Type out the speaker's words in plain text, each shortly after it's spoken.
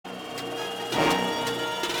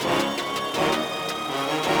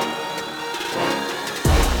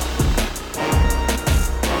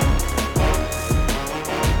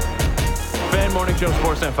Show,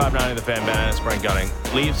 Sportsnet 590, The Fan, Ben Ennis, Brent Gunning.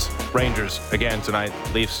 Leafs, Rangers again tonight.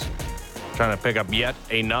 Leafs trying to pick up yet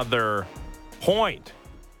another point.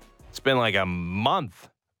 It's been like a month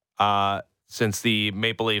since the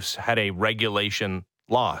Maple Leafs had a regulation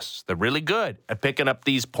loss. They're really good at picking up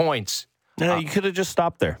these points. No, you could have just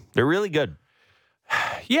stopped there. They're really good.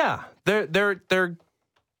 Yeah, they're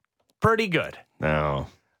pretty good. No.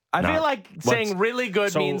 I feel like saying really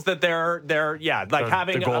good means that they're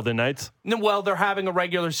having the Golden Knights. Well, they're having a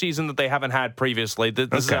regular season that they haven't had previously. This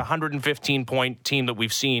is a 115-point team that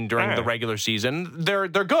we've seen during the regular season. They're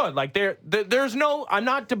good. Like there's no. I'm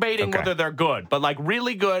not debating whether they're good, but like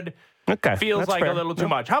really good feels like a little too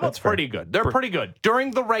much. How about pretty good? They're pretty good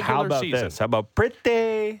during the regular season. How about this? How about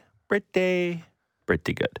pretty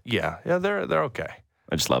good? Yeah, they're okay.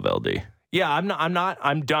 I just love LD. Yeah,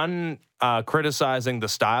 I'm done criticizing the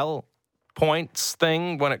style points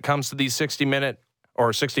thing when it comes to these 60-minute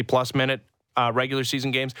or 60-plus minute regular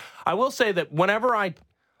season games. I will say that whenever I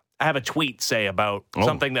have a tweet, say, about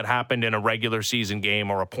something that happened in a regular season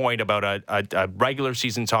game or a point about a regular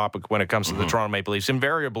season topic when it comes to the Toronto Maple Leafs,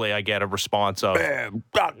 invariably I get a response of,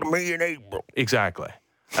 talk to me in April. Exactly.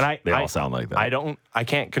 And they all sound like that. I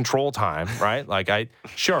can't control time, right? Like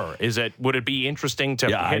would it be interesting to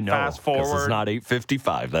hit fast forward? It's not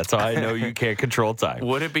 8:55. That's how I know you can't control time.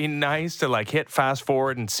 Would it be nice to like hit fast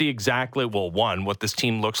forward and see exactly, well, one, what this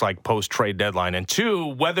team looks like post trade deadline, and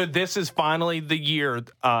two, whether this is finally the year,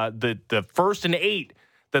 the first and 8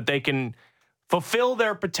 that they can fulfill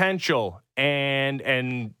their potential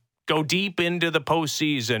and go deep into the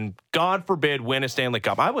postseason, God forbid, win a Stanley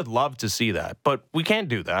Cup. I would love to see that, but we can't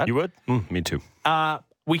do that. You would? Me too.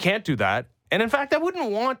 We can't do that. And in fact, I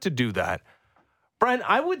wouldn't want to do that. Brent,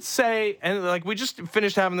 I would say, and like we just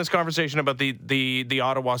finished having this conversation about the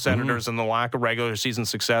Ottawa Senators and the lack of regular season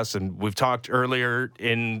success, and we've talked earlier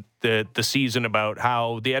in the season about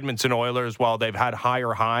how the Edmonton Oilers, while they've had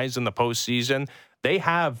higher highs in the postseason, they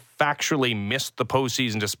have factually missed the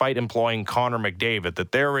postseason despite employing Connor McDavid.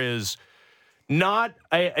 That there is not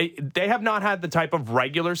they have not had the type of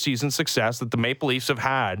regular season success that the Maple Leafs have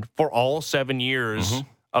had for all 7 years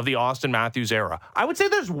of the Austin Matthews era. I would say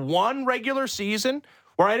there's one regular season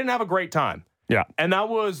where I didn't have a great time. Yeah. And that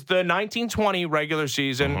was the 1920 regular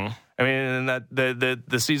season. I mean, and that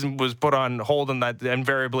the season was put on hold, and that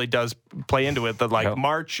invariably does play into it. That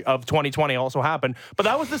March of 2020 also happened, but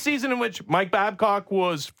that was the season in which Mike Babcock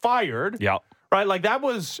was fired. Yeah, right. Like that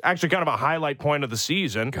was actually kind of a highlight point of the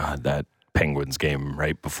season. God, that Penguins game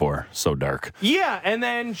right before, so dark. Yeah, and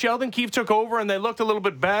then Sheldon Keefe took over, and they looked a little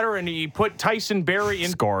bit better, and he put Tyson Barrie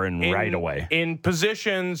scoring right away in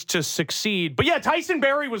positions to succeed. But yeah, Tyson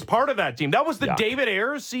Barrie was part of that team. That was the David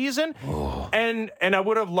Ayres season, and I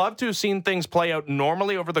would have loved to have seen things play out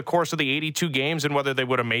normally over the course of the 82 games, and whether they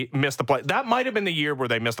would have missed the play. That might have been the year where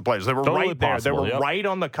they missed the playoffs. They were totally right there. Possible, they were right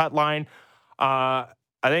on the cut line. I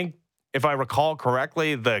think, if I recall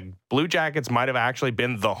correctly, the Blue Jackets might have actually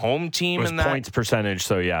been the home team in that. Points percentage,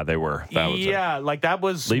 so yeah, they were. That was like that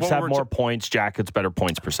was... Leafs have more points, Jackets better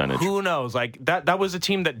points percentage. Who knows? Like that was a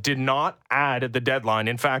team that did not add at the deadline.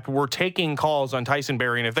 In fact, we're taking calls on Tyson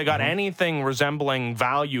Barrie, and if they got anything resembling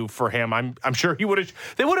value for him, I'm sure they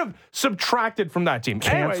would have subtracted from that team.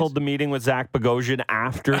 Canceled the meeting with Zach Bogosian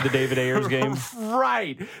after the David Ayres game.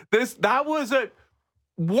 Right. That was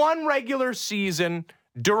one regular season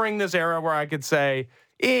during this era where I could say,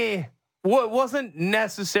 wasn't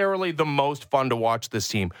necessarily the most fun to watch this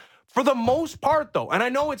team. For the most part, though, and I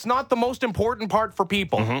know it's not the most important part for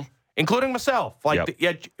people, including myself.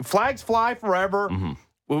 Flags fly forever.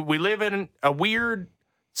 We live in a weird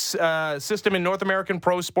system in North American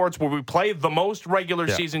pro sports where we play the most regular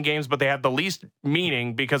season games, but they have the least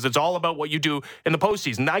meaning because it's all about what you do in the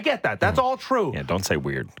postseason. I get that. That's all true. Yeah, don't say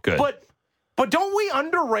weird. Good. But don't we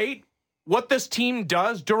underrate what this team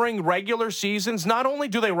does during regular seasons? Not only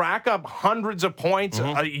do they rack up hundreds of points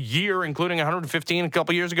a year, including 115 a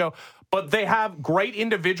couple years ago, but they have great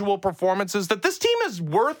individual performances that this team is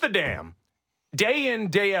worth a damn day in,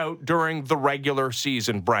 day out during the regular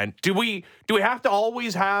season, Brent. Do we have to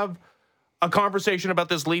always have a conversation about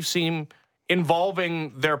this Leafs team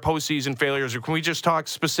involving their postseason failures, or can we just talk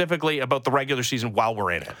specifically about the regular season while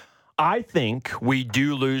we're in it? I think we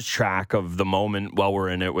do lose track of the moment while we're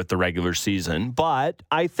in it with the regular season, but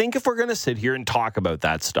I think if we're going to sit here and talk about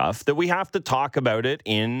that stuff, that we have to talk about it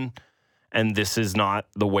in, and this is not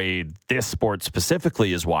the way this sport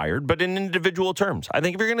specifically is wired, but in individual terms. I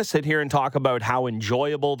think if you're going to sit here and talk about how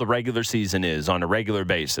enjoyable the regular season is on a regular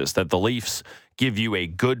basis, that the Leafs give you a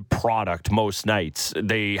good product most nights,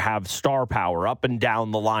 they have star power up and down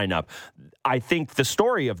the lineup, I think the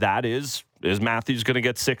story of that is Is Matthews going to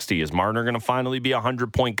get 60? Is Marner going to finally be a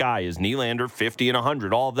 100-point guy? Is Nylander 50 and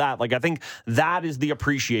 100? All of that. Like, I think that is the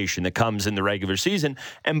appreciation that comes in the regular season.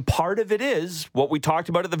 And part of it is what we talked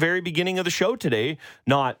about at the very beginning of the show today,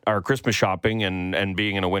 not our Christmas shopping and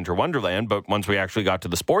being in a winter wonderland, but once we actually got to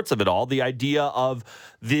the sports of it all, the idea of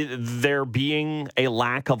there being a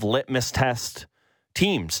lack of litmus test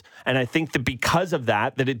teams. And I think that because of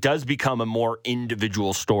that it does become a more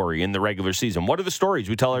individual story in the regular season. What are the stories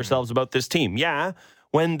we tell ourselves about this team? Yeah,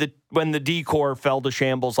 when the D-core fell to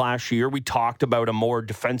shambles last year, we talked about a more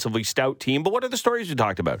defensively stout team. But what are the stories we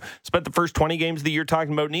talked about? Spent the first 20 games of the year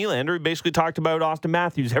talking about Nylander. We basically talked about Auston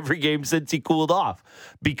Matthews every game since he cooled off,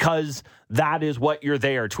 because that is what you're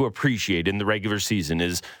there to appreciate in the regular season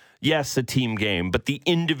is, yes, a team game, but the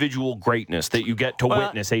individual greatness that you get to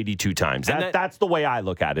witness 82 times. That's the way I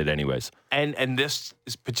look at it anyways. And this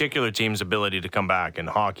particular team's ability to come back in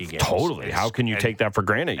hockey games. Totally. How can you take that for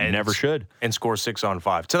granted? You never should. And score 6 on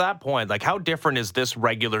 5. To that point, like, how different is this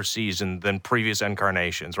regular season than previous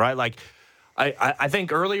incarnations, right? Like, I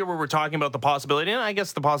think earlier we were talking about the possibility, and I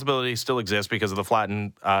guess the possibility still exists because of the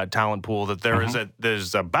flattened talent pool, that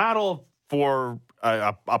there's a battle for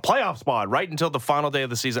a playoff spot right until the final day of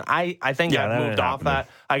the season. I think I've moved off that.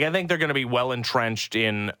 Like, I think they're going to be well entrenched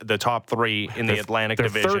in the top 3 in the Atlantic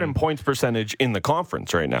Division. They're third in points percentage in the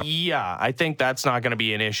conference right now. Yeah, I think that's not going to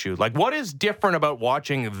be an issue. Like, what is different about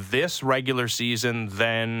watching this regular season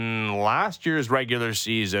than last year's regular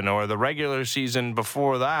season or the regular season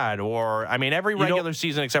before that? Or, I mean, every regular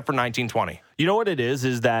season except for 1920. You know what it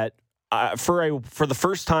is that for the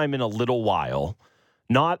first time in a little while,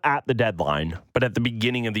 not at the deadline, but at the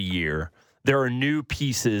beginning of the year, there are new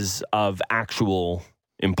pieces of actual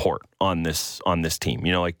import on this team.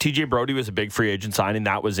 You know, like TJ Brody was a big free agent signing.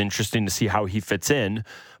 That was interesting to see how he fits in.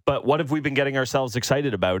 But what have we been getting ourselves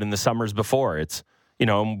excited about in the summers before? It's, you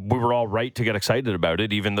know, we were all right to get excited about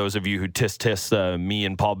it. Even those of you who tisk me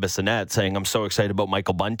and Paul Bissonnette saying, I'm so excited about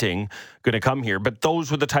Michael Bunting going to come here. But those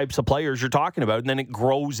were the types of players you're talking about. And then it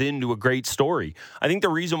grows into a great story. I think the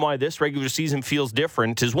reason why this regular season feels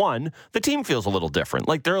different is, one, the team feels a little different.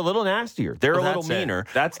 Like, they're a little nastier. They're a little meaner.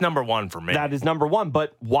 That's number one for me. That is number one.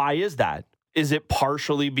 But why is that? Is it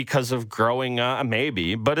partially because of growing up?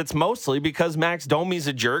 Maybe, but it's mostly because Max Domi's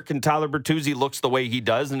a jerk and Tyler Bertuzzi looks the way he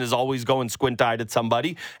does and is always going squint-eyed at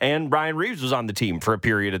somebody. And Ryan Reeves was on the team for a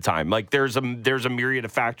period of time. Like, there's a myriad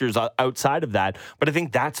of factors outside of that. But I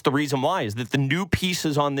think that's the reason why, is that the new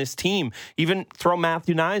pieces on this team, even throw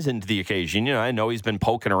Matthew Nyes into the occasion. You know, I know he's been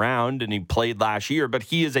poking around and he played last year, but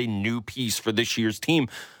he is a new piece for this year's team.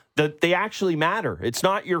 That they actually matter. It's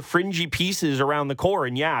not your fringy pieces around the core.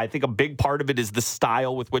 And yeah, I think a big part of it is the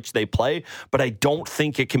style with which they play, but I don't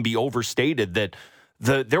think it can be overstated that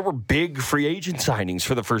there were big free agent signings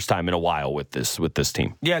for the first time in a while with this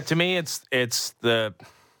team. Yeah, to me, it's the,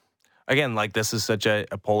 again, like, this is such a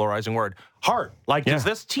polarizing word. Heart. Like, does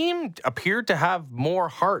this team appear to have more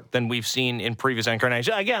heart than we've seen in previous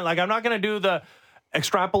incarnations? Again, like, I'm not going to do the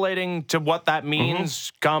extrapolating to what that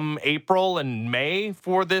means come April and May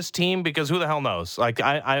for this team, because who the hell knows? Like,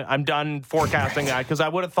 I'm done forecasting that, because I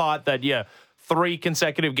would have thought that, 3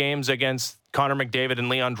 consecutive games against Connor McDavid and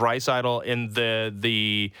Leon Draisaitl in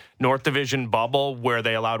the North Division bubble, where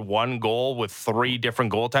they allowed 1 goal with 3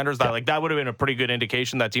 different goaltenders, that would have been a pretty good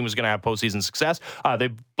indication that team was going to have postseason success. They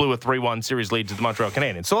blew a 3-1 series lead to the Montreal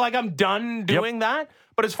Canadiens. So, like, I'm done doing that.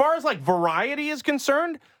 But as far as, like, variety is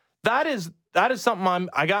concerned, that is something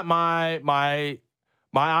I got my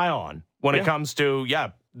eye on when it comes to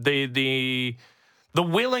the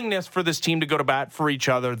willingness for this team to go to bat for each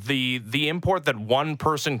other, the import that one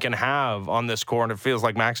person can have on this core, and it feels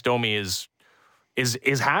like Max Domi is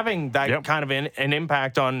having that kind of an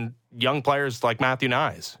impact on young players like Matthew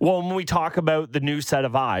Nyes. Well, when we talk about the new set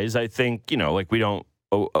of eyes, I think,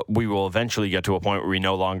 we will eventually get to a point where we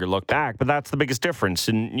no longer look back, but that's the biggest difference.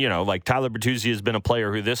 And, like, Tyler Bertuzzi has been a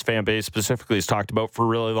player who this fan base specifically has talked about for a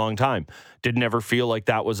really long time. Didn't ever feel like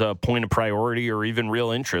that was a point of priority or even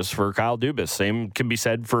real interest for Kyle Dubas. Same can be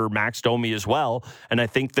said for Max Domi as well. And I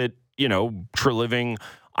think that, Treliving,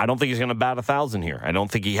 I don't think he's going to bat 1,000 here. I don't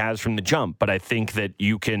think he has from the jump, but I think that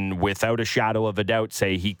you can, without a shadow of a doubt,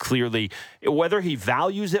 say he clearly, whether he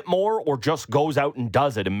values it more or just goes out and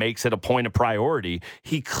does it and makes it a point of priority,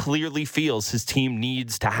 he clearly feels his team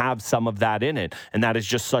needs to have some of that in it. And that is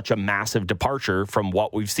just such a massive departure from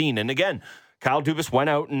what we've seen. And again, Kyle Dubas went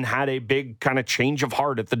out and had a big kind of change of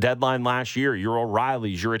heart at the deadline last year. Your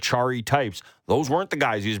O'Reillys, your Achari types. Those weren't the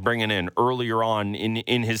guys he was bringing in earlier on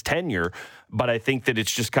in his tenure. But I think that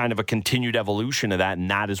it's just kind of a continued evolution of that.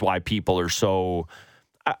 And that is why people are so,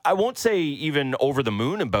 I won't say even over the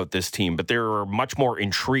moon about this team, but they're much more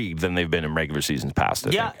intrigued than they've been in regular seasons past.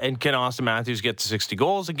 I think. And can Austin Matthews get to 60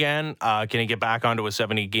 goals again? Can he get back onto a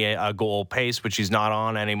 70 goal pace, which he's not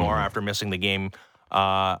on anymore after missing the game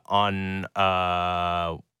on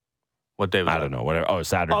what day was I that? don't know. Whatever. Oh,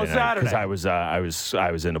 Saturday. Oh, Saturday. Because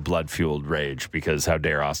I was in a blood-fueled rage because how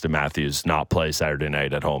dare Austin Matthews not play Saturday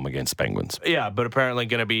night at home against Penguins? Yeah, but apparently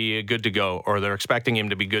going to be good to go, or they're expecting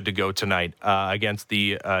him to be good to go tonight against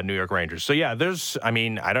the New York Rangers. So yeah,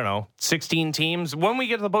 I don't know, 16 teams. When we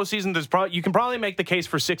get to the postseason, you can probably make the case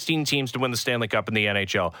for 16 teams to win the Stanley Cup in the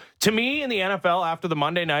NHL. To me, in the NFL, after the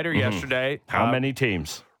Monday Nighter yesterday, How many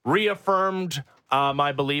teams? Reaffirmed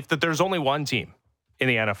my belief that there's only one team in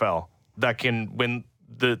the NFL that can win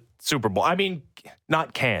the Super Bowl. I mean,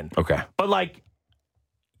 not can. Okay. But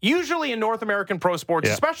usually in North American pro sports,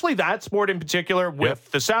 especially that sport in particular,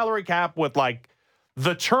 with the salary cap, with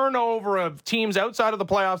the turnover of teams outside of the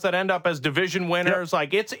playoffs that end up as division winners,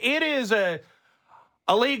 it is a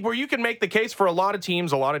league where you can make the case for a lot of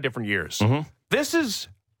teams a lot of different years. This is,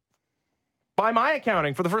 by my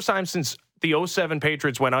accounting, for the first time since the 2007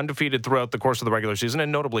 Patriots went undefeated throughout the course of the regular season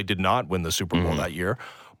and notably did not win the Super Bowl that year.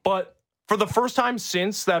 But for the first time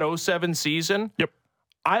since that 2007 season,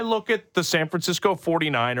 I look at the San Francisco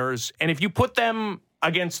 49ers, and if you put them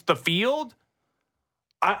against the field,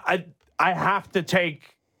 I have to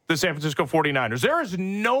take the San Francisco 49ers. There is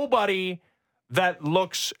nobody that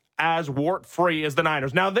looks as wart-free as the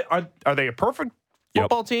Niners. Now, are they a perfect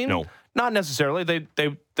football team? No. Not necessarily.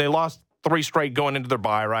 They lost 3 straight going into their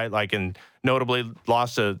bye, right? And notably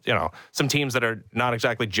lost to, some teams that are not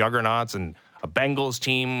exactly juggernauts, and a Bengals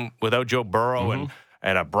team without Joe Burrow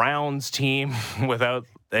and a Browns team without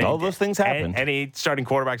all those things happen. Any starting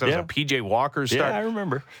quarterbacks. A PJ Walker start. Yeah, I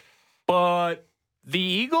remember. But the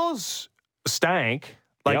Eagles stank.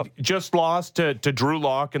 Just lost to Drew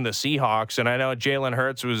Lock and the Seahawks, and I know Jalen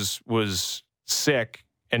Hurts was sick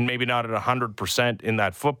and maybe not at 100% in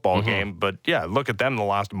that football game. But yeah, look at them in the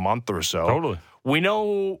last month or so. Totally. We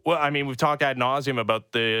know. Well, I mean, we've talked ad nauseum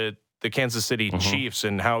about the Kansas City Chiefs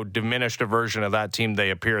and how diminished a version of that team they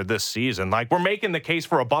appear this season. We're making the case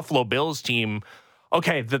for a Buffalo Bills team.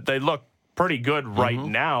 Okay, that they look pretty good right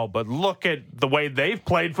now, but look at the way they've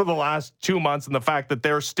played for the last 2 months and the fact that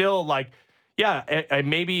they're still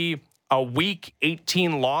maybe a week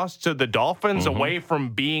 18 loss to the Dolphins away from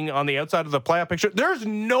being on the outside of the playoff picture. There's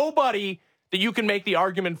nobody that you can make the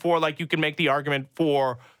argument for like you can make the argument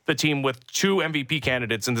for the team with 2 MVP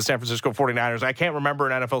candidates in the San Francisco 49ers. I can't remember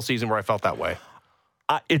an NFL season where I felt that way.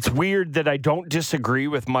 It's weird that I don't disagree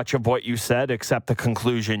with much of what you said, except the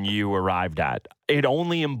conclusion you arrived at. It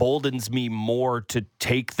only emboldens me more to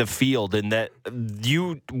take the field, in that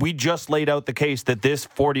we just laid out the case that this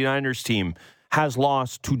 49ers team has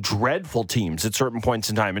lost to dreadful teams at certain points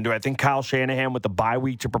in time. And do I think Kyle Shanahan, with the bye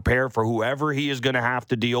week to prepare for whoever he is going to have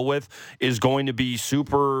to deal with, is going to be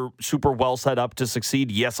super, super well set up to succeed?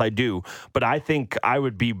 Yes, I do. But I think I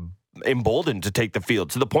would be emboldened to take the field.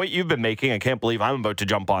 To the point you've been making, I can't believe I'm about to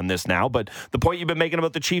jump on this now, but the point you've been making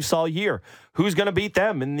about the Chiefs all year, who's going to beat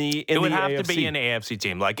them in the AFC? It would have to be an AFC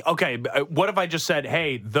team. Okay, what if I just said,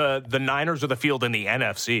 hey, the Niners are the field in the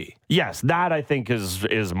NFC? Yes, that I think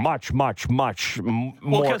is much, much, much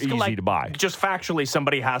more easy to buy. Just factually,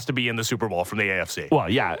 somebody has to be in the Super Bowl from the AFC. Well,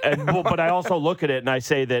 yeah, but I also look at it and I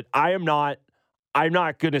say that I'm not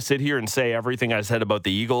going to sit here and say everything I said about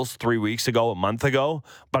the Eagles 3 weeks ago, a month ago,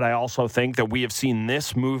 but I also think that we have seen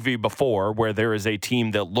this movie before where there is a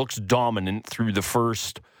team that looks dominant through the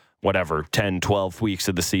first, 10, 12 weeks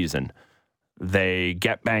of the season. They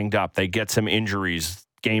get banged up, they get some injuries,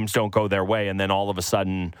 games don't go their way, and then all of a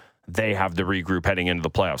sudden they have the regroup heading into the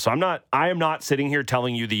playoffs. So I am not sitting here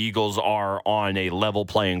telling you the Eagles are on a level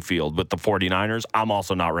playing field with the 49ers. I'm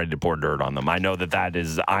also not ready to pour dirt on them. I know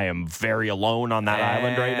I am very alone on that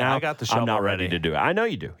island right now. I got the shovel I'm not ready to do it. I know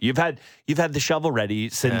you do. You've had the shovel ready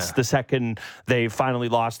since the second they finally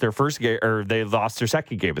lost their first game, or they lost their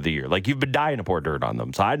second game of the year. You've been dying to pour dirt on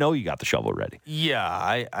them. So I know you got the shovel ready.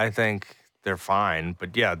 Yeah, I think they're fine.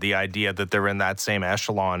 But yeah, the idea that they're in that same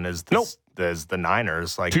echelon as the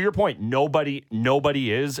Niners. To your point,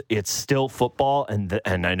 nobody is. It's still football,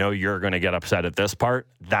 and I know you're going to get upset at this part.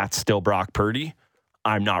 That's still Brock Purdy.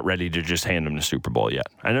 I'm not ready to just hand him the Super Bowl yet.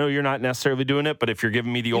 I know you're not necessarily doing it, but if you're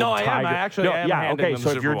giving me the old Tiger, I am okay. So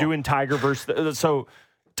if you're doing Tiger versus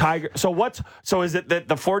Tiger, so is it that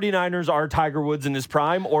the 49ers are Tiger Woods in his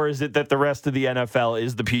prime, or is it that the rest of the NFL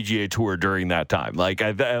is the PGA Tour during that time?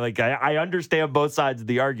 I understand both sides of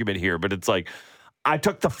the argument here, but it's I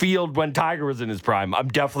took the field when Tiger was in his prime. I'm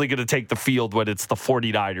definitely going to take the field when it's the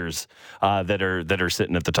 49ers that are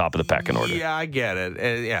sitting at the top of the pecking order. Yeah, I get it.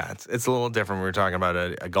 It's a little different when we're talking about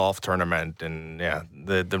a golf tournament, and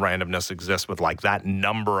the randomness exists with like that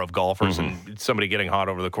number of golfers and somebody getting hot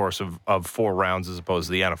over the course of 4 rounds as opposed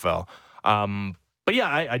to the NFL. But yeah,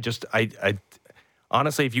 I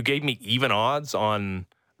honestly, if you gave me even odds on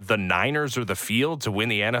the Niners or the field to win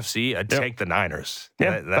the NFC, I'd take the Niners.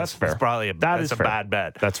 Yeah, that's fair. That's probably that's a fair. bad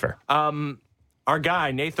bet. That's fair. Our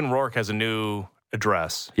guy, Nathan Rourke, has a new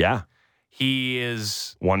address. Yeah. He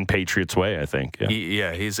is One Patriots way, I think.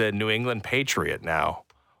 Yeah. he's a New England Patriot now,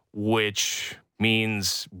 which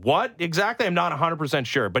means what exactly? I'm not 100%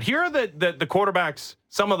 sure. But here are the quarterbacks,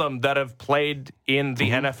 some of them that have played in the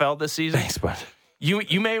NFL this season. Thanks, bud.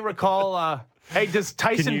 You may recall... hey, does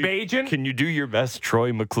Tyson Bagent... Can you do your best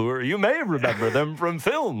Troy McClure? You may remember them from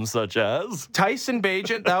films such as... Tyson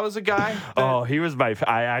Bagent, that was a guy. He was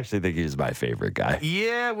I actually think he's my favorite guy.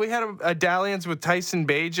 Yeah, we had a dalliance with Tyson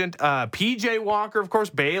Bagent. P.J. Walker, of course,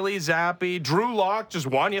 Bailey Zappi. Drew Lock just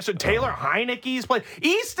won yesterday. Taylor Heineke's played.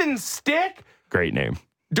 Easton Stick. Great name.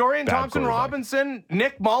 Dorian Thompson-Robinson.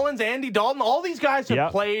 Nick Mullins. Andy Dalton. All these guys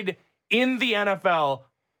have played in the NFL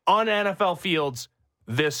on NFL fields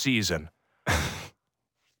this season.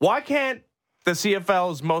 Why can't the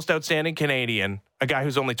CFL's most outstanding Canadian, a guy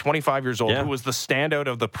who's only 25 years old, who was the standout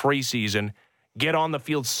of the preseason, get on the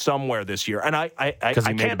field somewhere this year? And because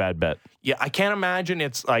he made a bad bet. Yeah, I can't imagine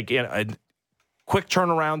it's like a quick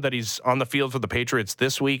turnaround that he's on the field for the Patriots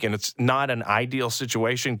this week, and it's not an ideal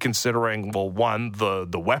situation considering, well, one, the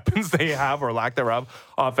weapons they have or lack thereof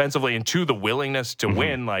offensively, and two, the willingness to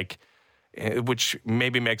win, like, which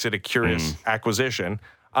maybe makes it a curious acquisition.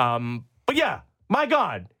 But yeah. My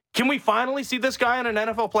God, can we finally see this guy on an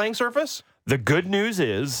NFL playing surface? The good news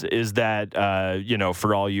is that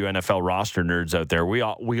for all you NFL roster nerds out there, we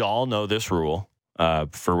all know this rule.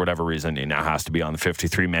 For whatever reason, he now has to be on the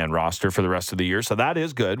 53-man roster for the rest of the year. So that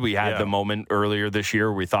is good. We had the moment earlier this year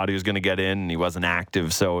where we thought he was going to get in and he wasn't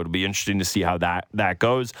active. So it'll be interesting to see how that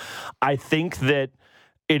goes. I think that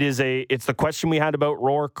it's the question we had about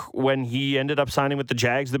Rourke when he ended up signing with the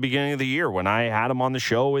Jags at the beginning of the year. When I had him on the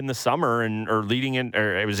show in the summer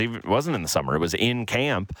it wasn't in the summer, it was in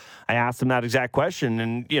camp. I asked him that exact question,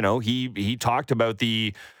 and he talked about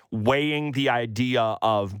the weighing the idea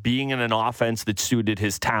of being in an offense that suited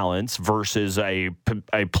his talents versus a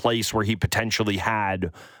place where he potentially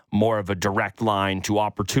had more of a direct line to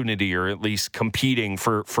opportunity, or at least competing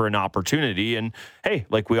for an opportunity. And hey,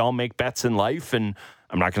 like, we all make bets in life, and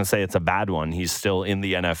I'm not going to say it's a bad one. He's still in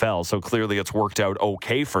the NFL, so clearly it's worked out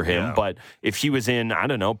okay for him. Yeah. But if he was in, I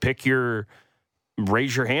don't know,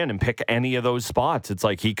 raise your hand and pick any of those spots. It's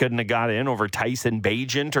like he couldn't have got in over Tyson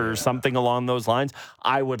Bagent or something along those lines.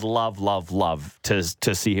 I would love to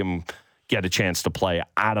see him get a chance to play.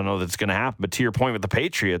 I don't know that's going to happen. But to your point with the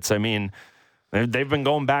Patriots, I mean, they've been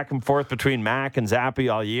going back and forth between Mac and Zappi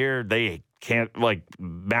all year. They can't,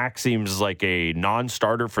 Mac seems like a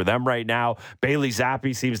non-starter for them right now. Bailey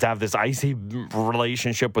Zappi seems to have this icy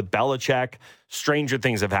relationship with Belichick. Stranger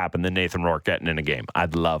things have happened than Nathan Rourke getting in a game.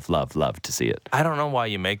 I'd love to see it. I don't know why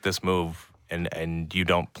you make this move and you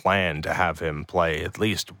don't plan to have him play at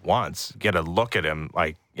least once. Get a look at him.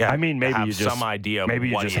 I mean, maybe you just some idea. Maybe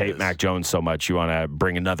you what just he hate is. Mac Jones so much you want to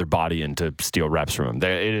bring another body in to steal reps from him.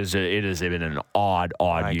 It has been an odd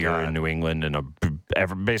year in New England, and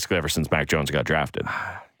basically ever since Mac Jones got drafted.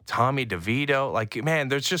 Tommy DeVito, man,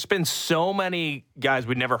 there's just been so many guys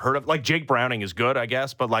we'd never heard of. Like, Jake Browning is good, I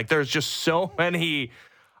guess, but there's just so many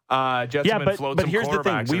Jetsmen floats and here's the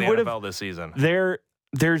thing. quarterbacks in the NFL this season.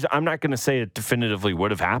 I'm not going to say it definitively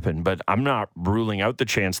would have happened, but I'm not ruling out the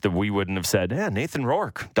chance that we wouldn't have said, Nathan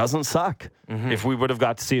Rourke doesn't suck if we would have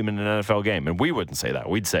got to see him in an NFL game. And we wouldn't say that.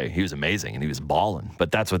 We'd say he was amazing and he was balling.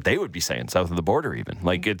 But that's what they would be saying south of the border even.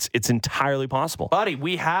 It's entirely possible. Buddy,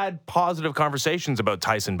 we had positive conversations about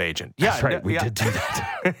Tyson Bagent. Yeah, that's right. We did do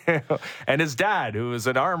that. And his dad, who was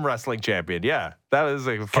an arm wrestling champion. Yeah, that was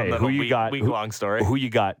a fun little week-long story. Who you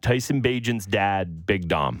got? Tyson Bagent's dad, Big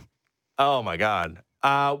Dom. Oh, my God.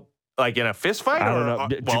 In a fist fight? I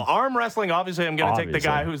don't know. Arm wrestling, obviously, I'm going to take the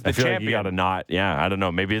guy who's the champion. Like you got to not. Yeah, I don't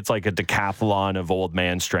know. Maybe it's like a decathlon of old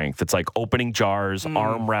man strength. It's like opening jars,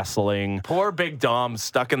 arm wrestling. Poor Big Dom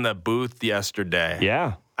stuck in the booth yesterday.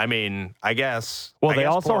 Yeah. I mean, I guess. Well, they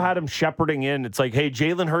also had him shepherding in. It's like, hey,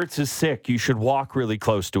 Jalen Hurts is sick. You should walk really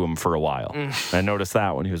close to him for a while. I noticed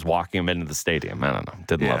that when he was walking him into the stadium. I don't know.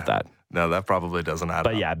 Didn't love that. No, that probably doesn't add up.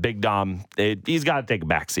 But yeah, Big Dom, he's got to take a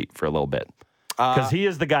back seat for a little bit. Because he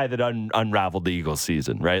is the guy that unraveled the Eagles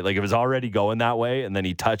season, right? Like it was already going that way, and then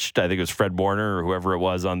he touched, I think it was Fred Warner or whoever it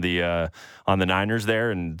was on the Niners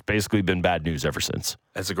there, and basically been bad news ever since.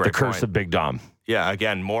 That's a great point. The curse point. of Big Dom. Yeah,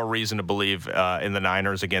 again, more reason to believe in the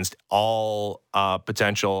Niners against all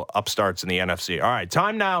potential upstarts in the NFC. All right,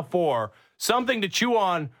 time now for something to chew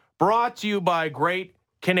on, brought to you by Great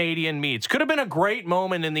Canadian Meats. Could have been a great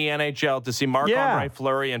moment in the NHL to see Marc-Andre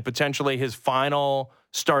Fleury and potentially his final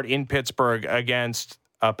start in Pittsburgh against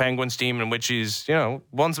a Penguins team in which he's,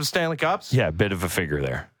 won some Stanley Cups. Yeah, a bit of a figure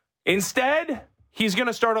there. Instead, he's going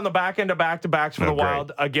to start on the back end of back-to-backs for the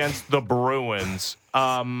Wild against the Bruins.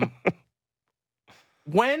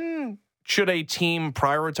 When should a team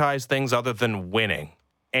prioritize things other than winning?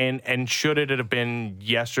 And should it have been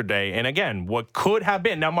yesterday? And again, what could have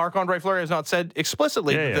been. Now, Marc-Andre Fleury has not said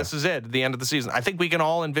explicitly that this is it at the end of the season. I think we can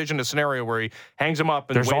all envision a scenario where he hangs him up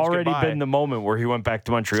and there's waves already goodbye. been the moment where he went back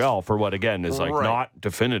to Montreal for what, again, is like not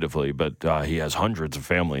definitively, but he has hundreds of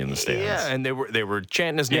family in the stands. Yeah, and they were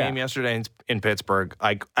chanting his name yesterday in Pittsburgh.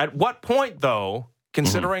 At what point, though,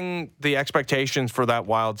 considering the expectations for that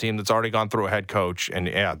Wild team that's already gone through a head coach, and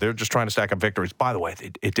they're just trying to stack up victories. By the way,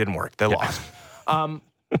 it didn't work. They lost.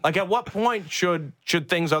 At what point should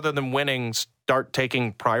things other than winning start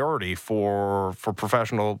taking priority for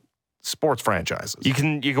professional sports franchises? You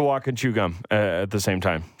can walk and chew gum at the same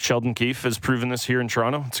time. Sheldon Keefe has proven this here in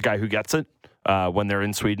Toronto. It's a guy who gets it. When they're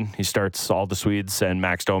in Sweden, he starts all the Swedes and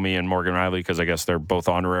Max Domi and Morgan Riley, because I guess they're both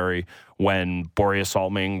honorary. When Boreas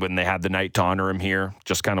Salming, when they had the night to honor him here,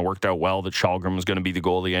 just kind of worked out well that Källgren was going to be the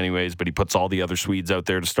goalie anyways, but he puts all the other Swedes out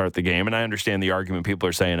there to start the game. And I understand the argument people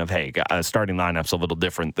are saying of, hey, a starting lineup's a little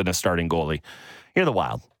different than a starting goalie. You're the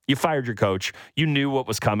Wild. You fired your coach. You knew what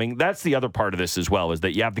was coming. That's the other part of this as well, is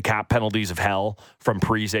that you have the cap penalties of hell from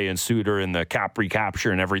Parise and Suter and the cap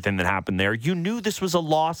recapture and everything that happened there. You knew this was a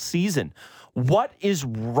lost season. What is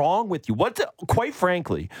wrong with you? Quite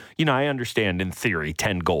frankly, I understand in theory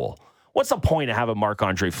 10 goal. What's the point of having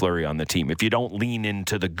Marc-Andre Fleury on the team if you don't lean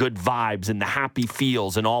into the good vibes and the happy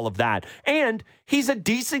feels and all of that? And he's a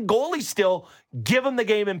decent goalie still. Give him the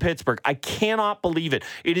game in Pittsburgh. I cannot believe it.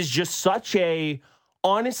 It is just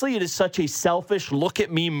honestly, it is such a selfish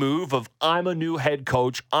look-at-me move of I'm a new head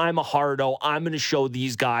coach, I'm a hardo, I'm going to show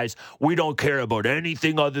these guys we don't care about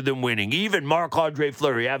anything other than winning. Even Marc-Andre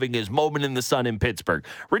Fleury having his moment in the sun in Pittsburgh.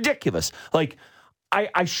 Ridiculous.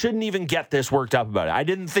 I shouldn't even get this worked up about it. I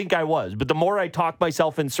didn't think I was, but the more I talk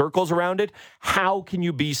myself in circles around it, how can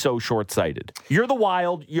you be so short-sighted? You're the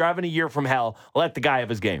Wild, you're having a year from hell, let the guy have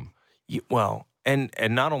his game. And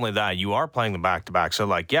not only that, you are playing the back-to-back. So,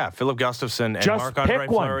 Philip Gustafsson and Marc-Andre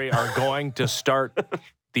Fleury are going to start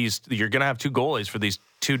these. You're going to have two goalies for these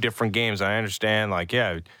two different games. I understand,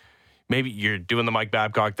 maybe you're doing the Mike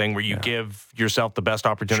Babcock thing where you give yourself the best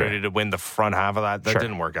opportunity to win the front half of that. That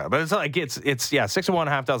didn't work out. But it's 6 of one,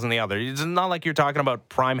 half dozen the other. It's not like you're talking about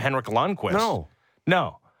prime Henrik Lundqvist.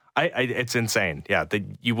 No. It's insane. Yeah,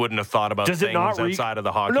 you wouldn't have thought about things outside of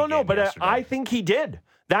the hockey game. No, but I think he did.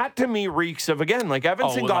 That to me reeks of, again,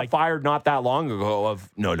 Evanston got fired not that long ago of,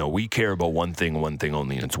 no, we care about one thing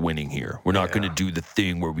only, and it's winning here. We're not going to do the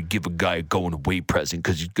thing where we give a guy a going away present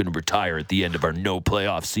because he's going to retire at the end of our no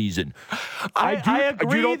playoff season. I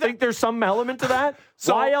agree. You don't think there's some element to that?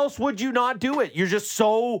 Why else would you not do it? You're just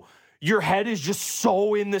your head is just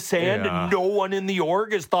so in the sand, and no one in the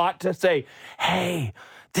org has thought to say, hey,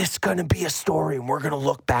 this is going to be a story and we're going to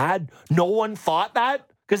look bad. No one thought that?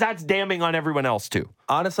 Because that's damning on everyone else too.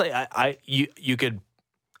 Honestly, I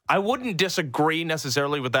wouldn't disagree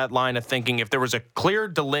necessarily with that line of thinking if there was a clear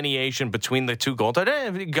delineation between the two goals.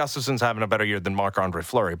 Gustafsson's having a better year than Marc-Andre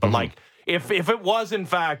Fleury, but if it was in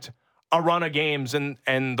fact a run of games and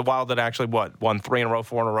the Wild had actually won 3 in a row,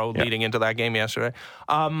 4 in a row leading into that game yesterday.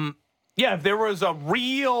 If there was a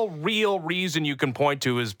real reason you can point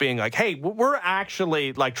to as being hey, we're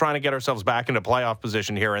actually trying to get ourselves back into playoff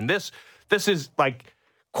position here, and this is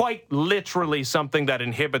quite literally something that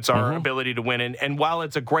inhibits our ability to win. And while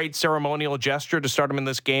it's a great ceremonial gesture to start him in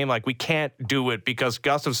this game, we can't do it because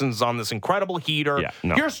Gustafsson's on this incredible heater. Yeah,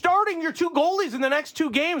 no. You're starting your two goalies in the next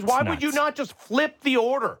 2 games. Why would you not just flip the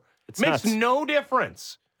order? It makes no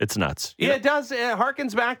difference. It's nuts. Yeah, it does. It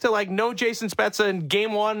harkens back to no Jason Spezza in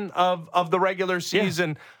game 1 of the regular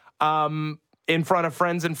season. In front of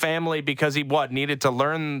friends and family because he needed to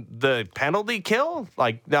learn the penalty kill?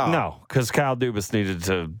 No, because Kyle Dubas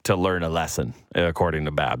needed to learn a lesson, according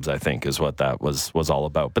to Babs, I think, is what that was all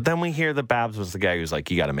about. But then we hear that Babs was the guy who's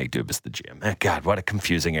you got to make Dubas the GM. God, what a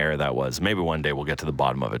confusing era that was. Maybe one day we'll get to the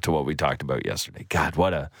bottom of it, to what we talked about yesterday. God,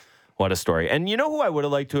 what a story. And you know who I would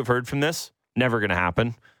have liked to have heard from this? Never going to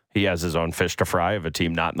happen. He has his own fish to fry of a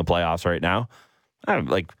team not in the playoffs right now.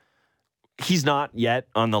 He's not yet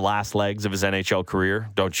on the last legs of his NHL career.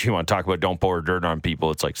 Don't you want to talk about don't pour dirt on people?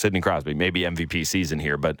 It's like Sidney Crosby, maybe MVP season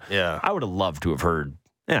here, but I would have loved to have heard,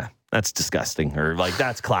 that's disgusting, or like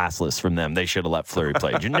that's classless from them. They should have let Fleury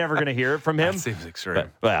play. You're never going to hear it from him. That seems extreme.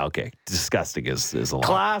 But, okay, disgusting is a lot.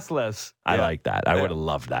 Classless. I like that. I would have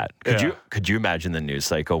loved that. Could you imagine the news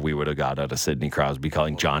cycle we would have got out of Sidney Crosby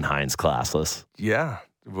calling John Hines classless? Yeah.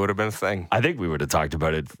 It would have been a thing. I think we would have talked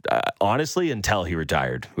about it, honestly, until he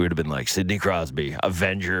retired. We would have been like, Sidney Crosby,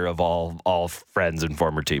 avenger of all friends and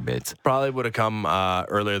former teammates. Probably would have come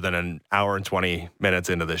earlier than an hour and 20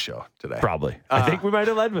 minutes into this show today. Probably. I think we might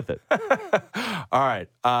have led with it. All right.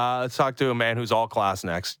 Let's talk to a man who's all class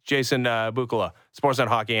next. Jason Bukala, Sportsnet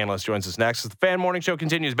hockey analyst, joins us next. As the Fan Morning Show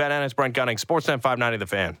continues, Ben Ennis, Brent Gunning, Sportsnet 590 The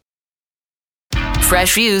Fan.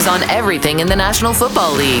 Fresh views on everything in the National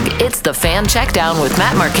Football League. It's the Fan Checkdown with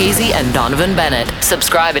Matt Marchese and Donovan Bennett.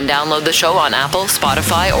 Subscribe and download the show on Apple,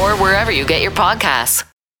 Spotify, or wherever you get your podcasts.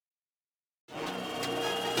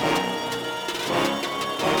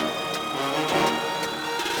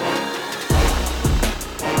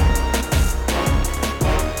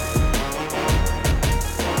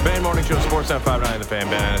 Fan Morning Show, Sportsnet 590 The Fan.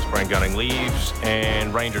 Ben Ennis, Brent Gunning. Leafs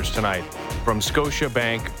and Rangers tonight from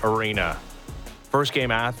Scotiabank Arena. First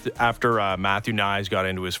game after Matthew Nyes got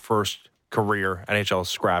into his first career NHL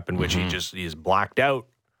scrap in which he's blacked out.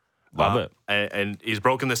 Love it. And he's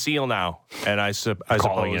broken the seal now. And I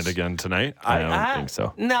Calling suppose it again tonight? I don't think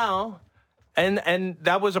so. No. And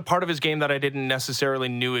that was a part of his game that I didn't necessarily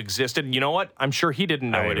knew existed. You know what? I'm sure he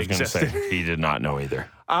didn't know it existed. He did not know either.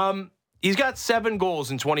 He's got 7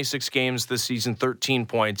 goals in 26 games this season, 13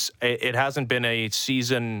 points. It hasn't been a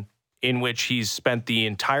season in which he's spent the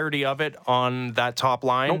entirety of it on that top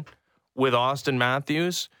line with Austin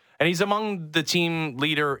Matthews. And he's among the team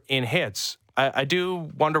leader in hits. I do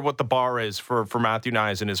wonder what the bar is for Matthew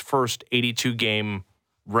Nyes in his first 82-game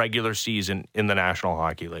regular season in the National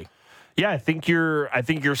Hockey League. Yeah, I think you're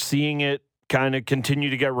seeing it kind of continue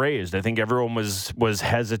to get raised. I think everyone was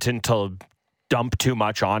hesitant to dump too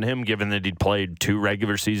much on him, given that he'd played 2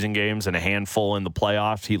 regular season games and a handful in the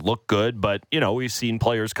playoffs. He looked good, but, we've seen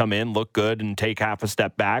players come in, look good, and take half a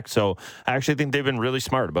step back. So I actually think they've been really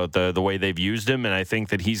smart about the way they've used him, and I think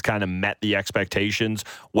that he's kind of met the expectations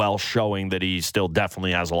while showing that he still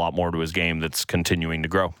definitely has a lot more to his game that's continuing to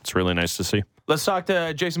grow. It's really nice to see. Let's talk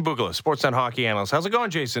to Jason Bukala, Sportsnet hockey analyst. How's it going,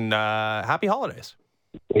 Jason? Happy holidays.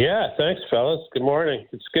 Yeah, thanks, fellas. Good morning.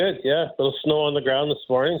 It's good. Yeah, a little snow on the ground this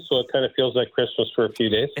morning, so it kind of feels like Christmas for a few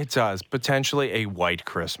days. It does. Potentially a white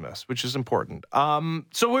Christmas, which is important.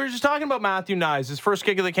 So we were just talking about Matthew Nyes, his first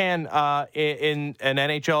kick of the can in an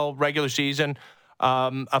NHL regular season,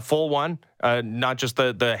 a full one, not just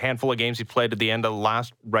the handful of games he played at the end of the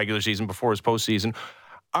last regular season before his postseason.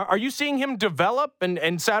 Are you seeing him develop?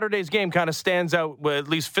 And Saturday's game kind of stands out, at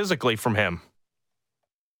least physically, from him.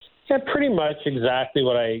 Yeah, pretty much exactly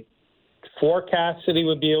what I forecasted he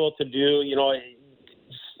would be able to do.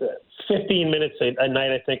 15 minutes a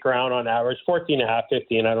night, I think, around on average, 14 and a half,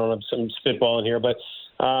 15. I don't have some spitballing here, but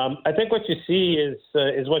I think what you see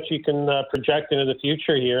is what you can project into the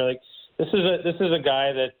future here. Like this is a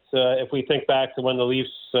guy that if we think back to when the Leafs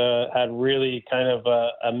had really kind of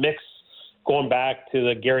a mix going back to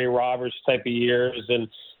the Gary Roberts type of years, and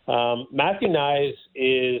Matthew Nyes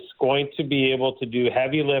is going to be able to do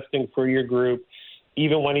heavy lifting for your group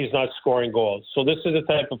even when he's not scoring goals. So this is the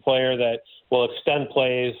type of player that will extend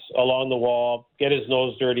plays along the wall, get his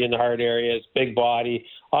nose dirty in the hard areas, big body.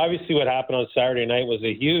 Obviously what happened on Saturday night was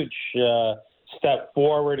a huge step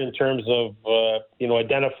forward in terms of,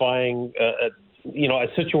 identifying, a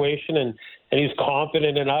situation, and he's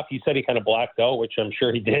confident enough. He said he kind of blacked out, which I'm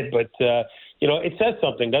sure he did, but, it says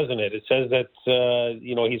something, doesn't it? It says that,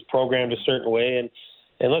 he's programmed a certain way.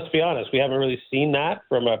 And let's be honest, we haven't really seen that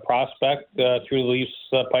from a prospect through the Leafs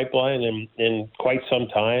pipeline in quite some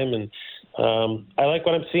time. And I like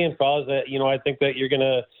what I'm seeing, fellas. That I think that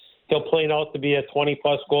he'll play out to be a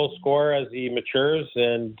 20-plus goal scorer as he matures,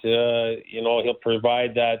 and he'll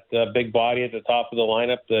provide that big body at the top of the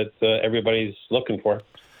lineup that everybody's looking for.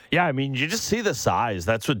 Yeah, I mean, you just see the size.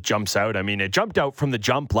 That's what jumps out. I mean, it jumped out from the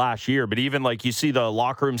jump last year, but even like you see the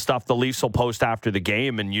locker room stuff the Leafs will post after the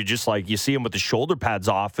game, and you just you see him with the shoulder pads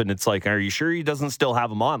off, and it's like, are you sure he doesn't still have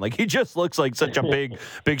them on? Like, he just looks like such a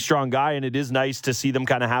big, strong guy, and it is nice to see them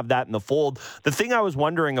kind of have that in the fold. The thing I was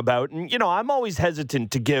wondering about, and, I'm always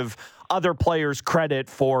hesitant to give other players credit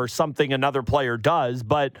for something another player does,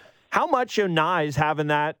 but how much of Nyes having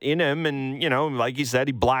that in him, and, like you said,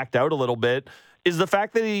 he blacked out a little bit. is the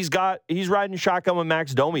fact that he's riding shotgun with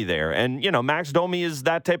Max Domi there. And, Max Domi is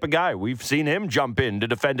that type of guy. We've seen him jump in to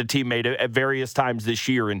defend a teammate at various times this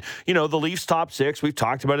year. And, the Leafs top six, we've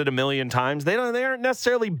talked about it a million times. They aren't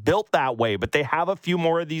necessarily built that way, but they have a few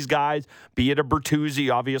more of these guys, be it a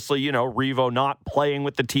Bertuzzi, obviously, Revo not playing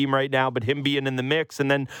with the team right now, but him being in the mix. And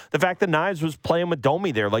then the fact that Knives was playing with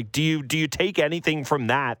Domi there. Like, do you take anything from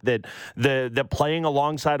that the playing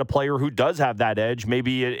alongside a player who does have that edge,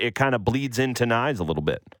 maybe it kind of bleeds into Knives a little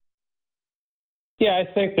bit? Yeah, I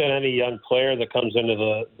think that any young player that comes into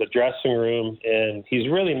the dressing room and he's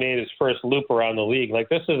really made his first loop around the league, like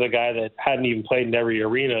this is a guy that hadn't even played in every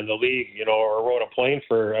arena in the league, or rode a plane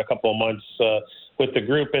for a couple of months with the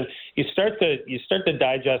group, and you start to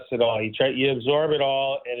digest it all. You absorb it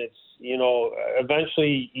all, and it's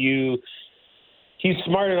eventually he's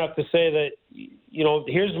smart enough to say that,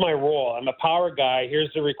 here's my role. I'm a power guy.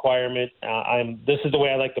 Here's the requirement. This is the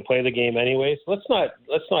way I like to play the game anyways. Let's not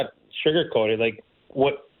sugarcoat it. Like,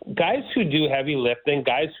 what guys who do heavy lifting,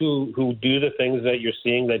 guys who do the things that you're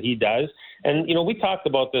seeing that he does. And, we talked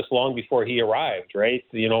about this long before he arrived, right?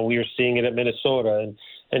 We were seeing it at Minnesota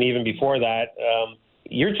and even before that.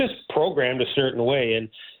 You're just programmed a certain way.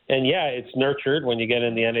 And yeah, it's nurtured when you get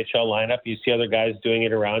in the NHL lineup. You see other guys doing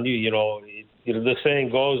it around you. The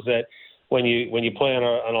saying goes that when you play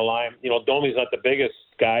on a line, Domi's not the biggest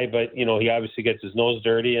guy, but he obviously gets his nose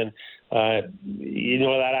dirty, and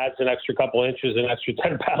that adds an extra couple inches, an extra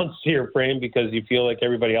 10 pounds to your frame because you feel like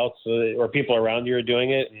everybody else or people around you are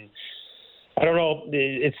doing it. And I don't know.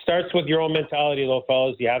 It starts with your own mentality, though,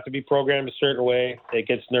 fellas. You have to be programmed a certain way. It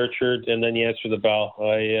gets nurtured, and then you answer the bell.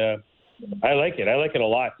 I like it. I like it a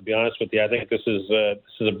lot, to be honest with you. I think this is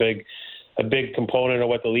a big component of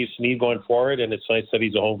what the Leafs need going forward, and it's nice that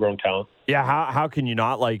he's a homegrown talent. Yeah, how can you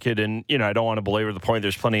not like it? And, I don't want to belabor the point.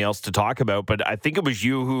 There's plenty else to talk about, but I think it was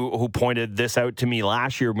you who pointed this out to me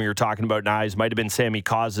last year when we were talking about Knives. Might have been Sammy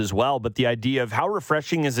Cause as well, but the idea of how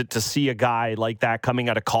refreshing is it to see a guy like that coming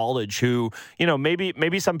out of college who,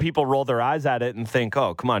 maybe some people roll their eyes at it and think,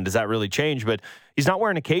 oh, come on, does that really change? But he's not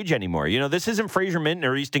wearing a cage anymore. This isn't Fraser Minton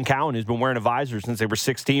or Easton Cowan who's been wearing a visor since they were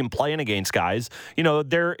 16 playing against guys.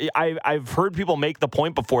 I've heard people make the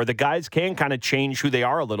point before that guys can kind of change who they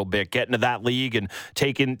are a little bit, get into that league and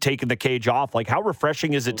taking the cage off. Like, how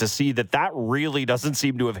refreshing is it to see that really doesn't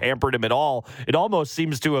seem to have hampered him at all? It almost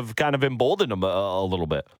seems to have kind of emboldened him a little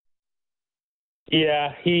bit.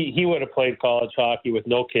 Yeah, he would have played college hockey with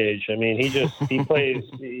no cage. I mean, he just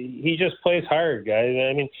plays hard, guys.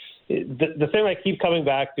 I mean, the thing I keep coming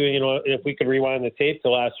back to, if we could rewind the tape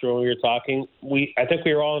to last year when we were talking, I think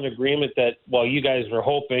we were all in agreement that, well, you guys were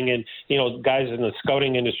hoping, and guys in the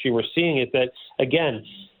scouting industry were seeing it, that again,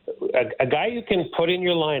 a guy you can put in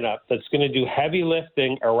your lineup that's going to do heavy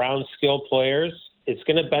lifting around skilled players, it's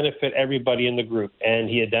going to benefit everybody in the group, and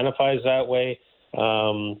he identifies that way.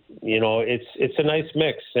 It's a nice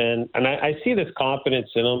mix, and I see this confidence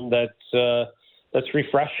in him that's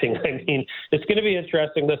refreshing. I mean, it's going to be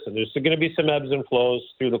interesting. Listen, there's going to be some ebbs and flows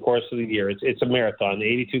through the course of the year. It's a marathon.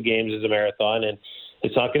 82 games is a marathon, and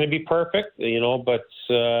it's not going to be perfect, but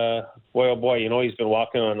boy, oh boy, he's been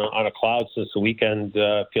walking on a cloud since the weekend,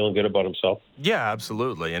 feeling good about himself. Yeah,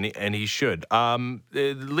 absolutely, and he should.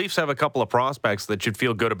 The Leafs have a couple of prospects that should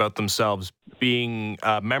feel good about themselves being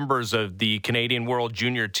members of the Canadian World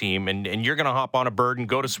Junior team, and you're going to hop on a bird and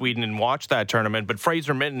go to Sweden and watch that tournament. But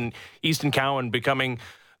Fraser Minton, Easton Cowan becoming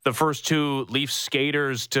the first two Leafs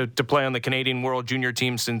skaters to play on the Canadian World Junior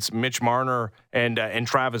team since Mitch Marner and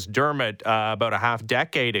Travis Dermott about a half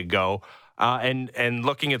decade ago. And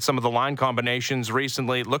looking at some of the line combinations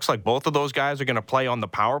recently, it looks like both of those guys are going to play on the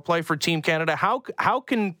power play for Team Canada. How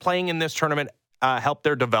can playing in this tournament help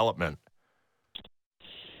their development?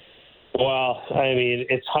 Well, I mean,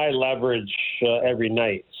 it's high leverage every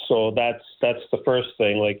night, so that's the first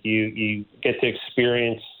thing. Like you get to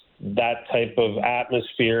experience that type of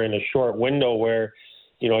atmosphere in a short window where,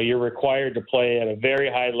 you're required to play at a very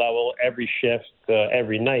high level every shift,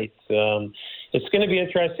 every night. It's going to be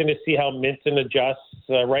interesting to see how Minton adjusts.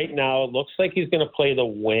 Right now, it looks like he's going to play the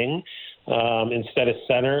wing instead of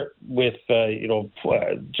center with,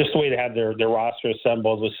 just the way they have their roster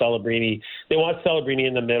assembled with Celebrini. They want Celebrini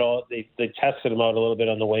in the middle. They tested him out a little bit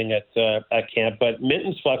on the wing at camp, but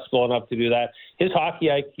Minton's flexible enough to do that. His hockey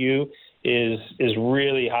IQ is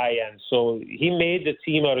really high end. So he made the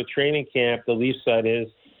team out of training camp, the Leafs side is,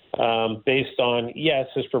 based on, yes,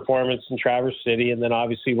 his performance in Traverse City, and then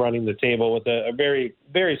obviously running the table with a very,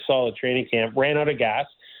 very solid training camp. Ran out of gas,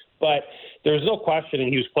 But there's no question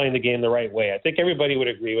he was playing the game the right way. I think everybody would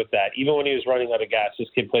agree with that. Even when he was running out of gas, this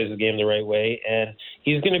kid plays the game the right way. And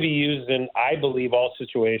he's going to be used in, I believe, all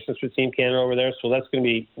situations for Team Canada over there. So that's going to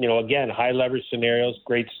be, again, high leverage scenarios,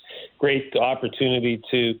 great opportunity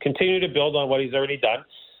to continue to build on what he's already done.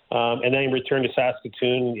 And then he returned to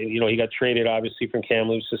Saskatoon. He got traded, obviously, from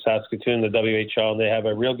Kamloops to Saskatoon, the WHL, and they have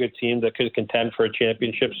a real good team that could contend for a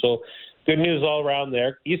championship. So good news all around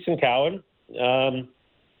there. Easton Cowan,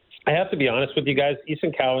 I have to be honest with you guys,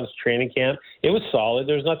 Easton Cowan's training camp, it was solid.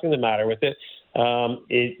 There's nothing the matter with it.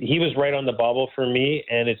 He was right on the bubble for me,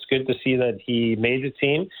 and it's good to see that he made the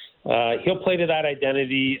team. He'll play to that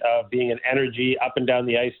identity of being an energy, up and down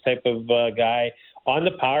the ice type of guy. On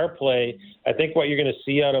the power play, I think what you're going to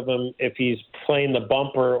see out of him if he's playing the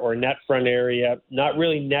bumper or net front area, not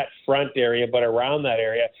really net front area, but around that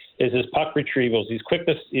area, is his puck retrievals, his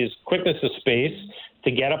quickness of space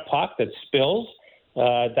to get a puck that spills.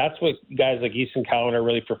 That's what guys like Easton Cowan are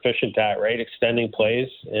really proficient at, right? Extending plays.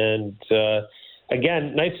 And,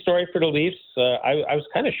 again, nice story for the Leafs. I was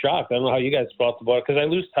kind of shocked. I don't know how you guys felt about it because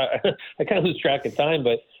I kind of lose track of time,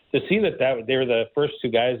 but to see that they were the first two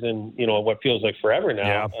guys in, what feels like forever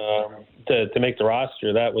now, to make the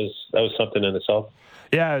roster, that was something in itself.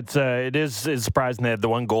 Yeah, it's surprising they had the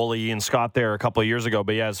one goalie, Ian Scott, there a couple of years ago.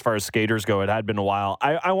 But yeah, as far as skaters go, it had been a while.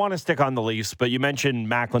 I want to stick on the Leafs, but you mentioned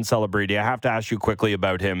Macklin Celebrity. I have to ask you quickly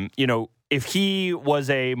about him. If he was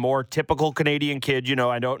a more typical Canadian kid,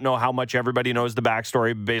 I don't know how much everybody knows the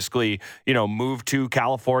backstory. Basically, moved to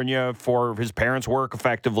California for his parents' work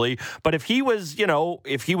effectively. But if he was,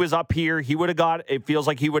 if he was up here, he would have it feels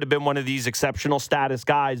like he would have been one of these exceptional status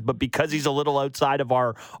guys. But because he's a little outside of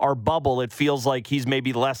our bubble, it feels like he's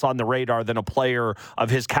maybe less on the radar than a player of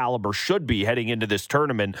his caliber should be heading into this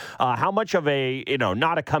tournament. How much of a,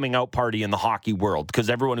 not a coming out party in the hockey world? Because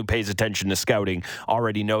everyone who pays attention to scouting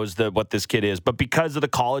already knows what this kid is, but because of the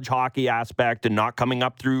college hockey aspect and not coming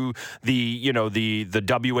up through the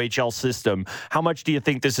WHL system, how much do you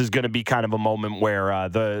think this is going to be kind of a moment where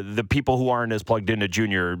the people who aren't as plugged into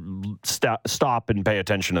junior stop and pay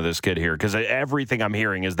attention to this kid here? Because everything I'm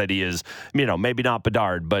hearing is that he is, maybe not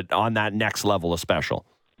Bedard, but on that next level of special.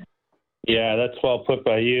 Yeah, that's well put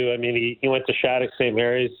by you. I mean, he went to Shattuck St.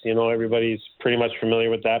 Mary's. Everybody's pretty much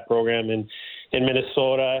familiar with that program in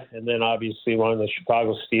Minnesota, and then obviously won the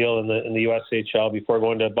Chicago Steel in the USHL before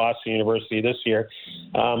going to Boston University this year.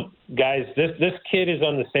 Guys, this kid is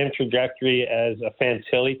on the same trajectory as a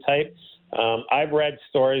Fantilli type. I've read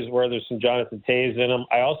stories where there's some Jonathan Toews in him.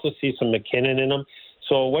 I also see some McKinnon in him.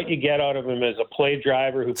 So what you get out of him is a play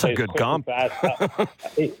driver who plays quick and fast.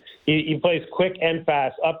 He plays quick and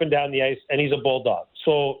fast up and down the ice, and he's a bulldog.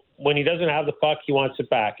 So when he doesn't have the puck, he wants it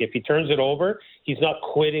back. If he turns it over, he's not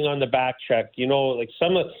quitting on the back check. Like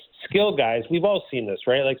some of skill guys, we've all seen this,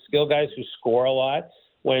 right? Like skill guys who score a lot.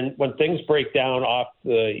 When things break down off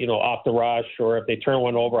the rush, or if they turn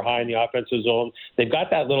one over high in the offensive zone, they've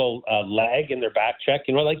got that little lag in their back check.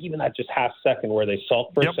 Like even that just half second where they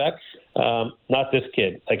sulk for a sec. Not this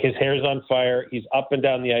kid. Like his hair's on fire. He's up and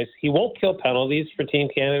down the ice. He won't kill penalties for Team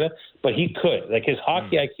Canada, but he could. Like his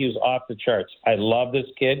hockey IQ is off the charts. I love this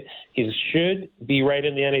kid. He should be right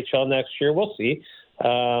in the NHL next year. We'll see.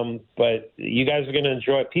 But you guys are going to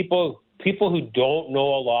enjoy it. People who don't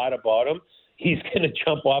know a lot about him, he's going to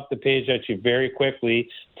jump off the page at you very quickly.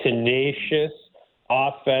 Tenacious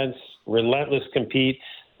offense, relentless compete,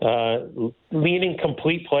 leaning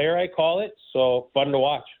complete player, I call it. So fun to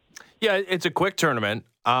watch. Yeah, it's a quick tournament,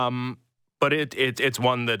 but it's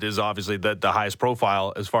one that is obviously the highest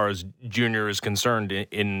profile as far as junior is concerned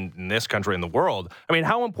in this country and the world. I mean,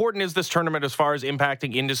 how important is this tournament as far as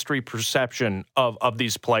impacting industry perception of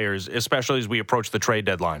these players, especially as we approach the trade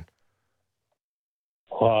deadline?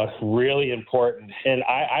 It's really important. And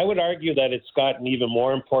I would argue that it's gotten even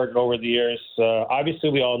more important over the years. Obviously,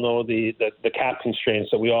 we all know the cap constraints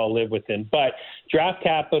that we all live within. But draft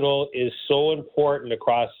capital is so important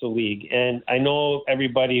across the league. And I know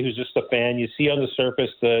everybody who's just a fan, you see on the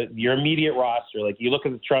surface your immediate roster. Like you look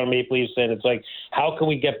at the Toronto Maple Leafs and it's like, how can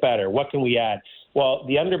we get better? What can we add? Well,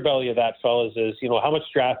 the underbelly of that, fellas, is, how much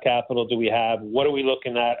draft capital do we have? What are we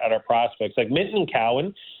looking at our prospects? Like Minton and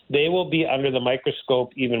Cowan, they will be under the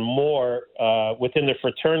microscope even more within the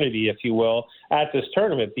fraternity, if you will, at this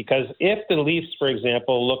tournament. Because if the Leafs, for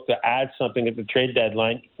example, look to add something at the trade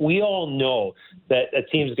deadline, we all know that a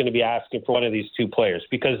team's going to be asking for one of these two players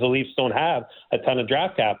because the Leafs don't have a ton of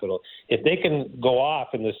draft capital. If they can go off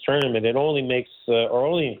in this tournament, it only makes or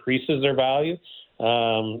only increases their value.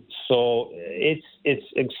 So it's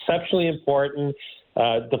exceptionally important.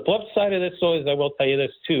 The flip side of this, though, is I will tell you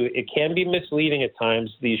this, too. It can be misleading at times,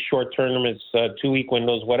 these short tournaments, 2-week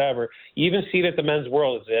windows, whatever. You even see it at the Men's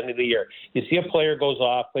World at the end of the year. You see a player goes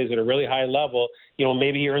off, plays at a really high level.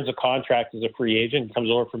 Maybe he earns a contract as a free agent, comes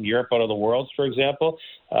over from Europe out of the Worlds, for example.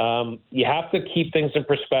 You have to keep things in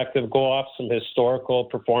perspective, go off some historical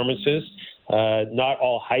performances, not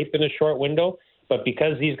all hype in a short window. But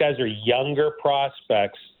because these guys are younger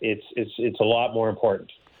prospects, it's a lot more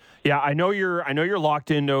important. Yeah, I know you're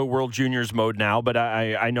locked into World Juniors mode now, but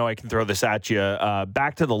I know I can throw this at you.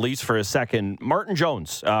 Back to the Leafs for a second. Martin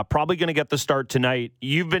Jones probably going to get the start tonight.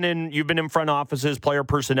 You've been in front offices, player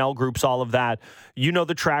personnel groups, all of that. You know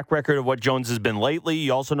the track record of what Jones has been lately.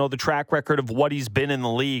 You also know the track record of what he's been in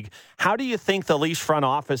the league. How do you think the Leafs front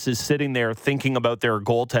office is sitting there thinking about their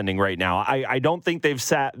goaltending right now? I don't think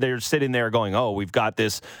they're sitting there going, oh, we've got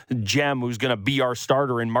this gem who's going to be our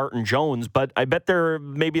starter in Martin Jones, but I bet they're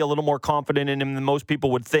maybe a little more confident in him than most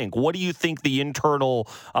people would think. What do you think the internal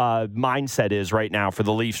mindset is right now for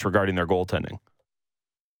the Leafs regarding their goaltending?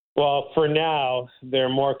 Well, for now, they're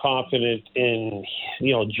more confident in,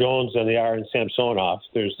 Jones than they are in Samsonov.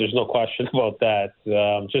 There's no question about that.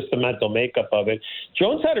 Just the mental makeup of it.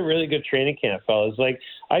 Jones had a really good training camp, fellas.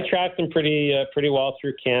 I tracked him pretty well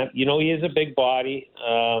through camp. He is a big body.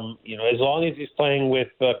 As long as he's playing with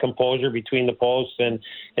composure between the posts and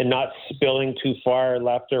not spilling too far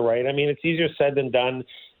left or right. I mean, it's easier said than done.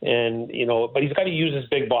 And, but he's got to use his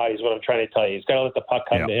big body is what I'm trying to tell you. He's got to let the puck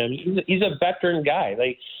come to him. He's a veteran guy.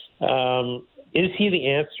 Is he the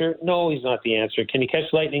answer? No, he's not the answer. Can he catch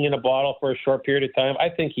lightning in a bottle for a short period of time? I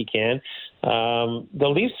think he can. The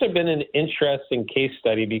Leafs have been an interesting case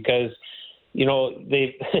study because,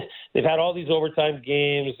 they've had all these overtime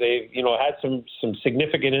games. They've, had some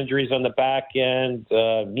significant injuries on the back end.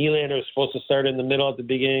 Nylander was supposed to start in the middle at the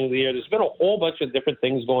beginning of the year. There's been a whole bunch of different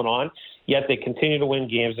things going on, yet they continue to win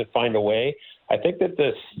games and find a way. I think that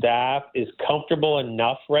the staff is comfortable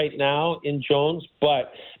enough right now in Jones,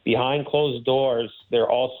 but behind closed doors, they're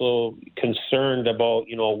also concerned about,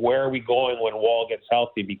 where are we going when Wall gets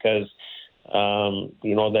healthy because,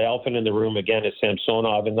 the elephant in the room, again, is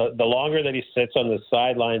Samsonov. And the longer that he sits on the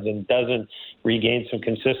sidelines and doesn't regain some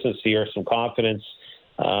consistency or some confidence,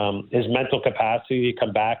 his mental capacity to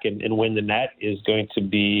come back and win the net is going to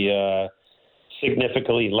be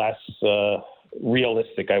significantly less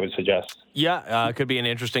realistic, I would suggest. Yeah, it could be an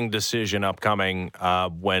interesting decision upcoming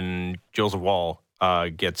when Joseph Wall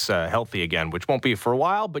gets healthy again, which won't be for a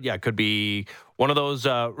while, but yeah, it could be one of those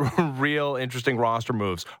real interesting roster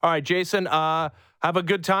moves. All right, Jason, have a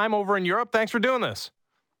good time over in Europe. Thanks for doing this.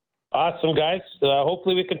 Awesome, guys.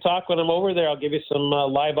 Hopefully we can talk when I'm over there. I'll give you some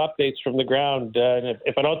live updates from the ground. And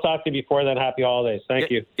if I don't talk to you before, then happy holidays. Thank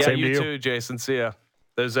you. Yeah, you too, Jason. See ya.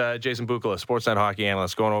 There's Jason Bukala, Sportsnet hockey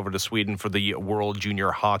analyst, going over to Sweden for the World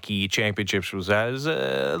Junior Hockey Championships, was as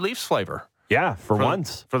Leafs flavor. Yeah, for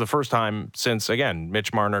once. For the first time since, again,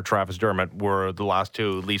 Mitch Marner, Travis Dermott were the last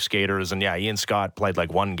two Leaf skaters. And, yeah, Ian Scott played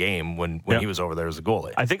like one game when he was over there as a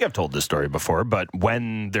goalie. I think I've told this story before, but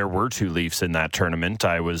when there were two Leafs in that tournament,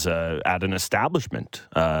 I was at an establishment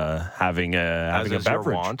having a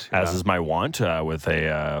beverage, as is my want, with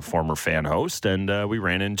a former fan host. And we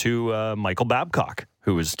ran into Michael Babcock,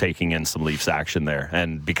 who was taking in some Leafs action there.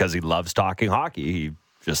 And because he loves talking hockey, he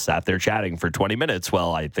just sat there chatting for 20 minutes.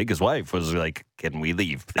 Well, I think his wife was like, can we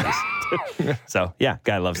leave, please? So, yeah,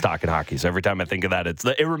 guy loves talking hockey. So every time I think of that,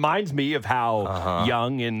 it reminds me of how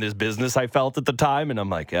young in this business I felt at the time. And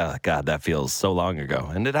I'm like, oh, God, that feels so long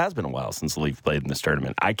ago. And it has been a while since the Leafs played in this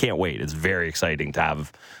tournament. I can't wait. It's very exciting to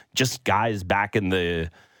have just guys back in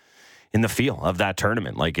the feel of that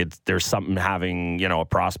tournament. Like there's something having, a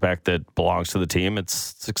prospect that belongs to the team.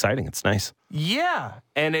 It's exciting. It's nice. Yeah.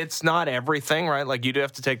 And it's not everything, right? Like you do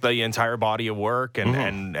have to take the entire body of work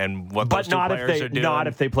and what those two players are doing. Not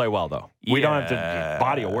if they play well, though. We don't have to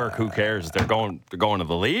body of work. Who cares? They're going to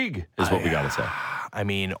the league is what we got to say. I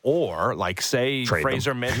mean, or like say trade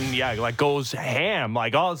Fraser Minten, goes ham.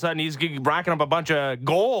 Like all of a sudden he's racking up a bunch of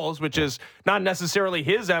goals, which is not necessarily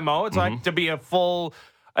his MO. It's like to be a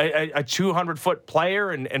 200-foot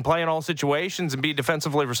player and play in all situations and be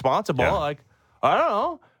defensively responsible. Yeah. Like, I don't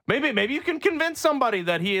know. Maybe you can convince somebody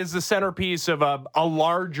that he is the centerpiece of a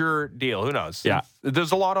larger deal. Who knows? Yeah.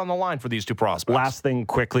 There's a lot on the line for these two prospects. Last thing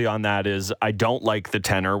quickly on that is I don't like the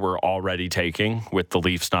tenor we're already taking with the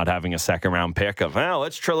Leafs not having a second-round pick of,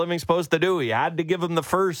 what's Treliving supposed to do? He had to give him the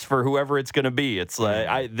first for whoever it's going to be. It's like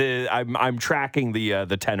I'm tracking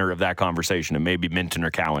the tenor of that conversation, and maybe Minton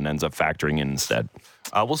or Cowan ends up factoring in instead.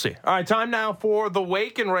 We'll see. All right, time now for the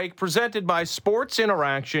Wake and Rake, presented by Sports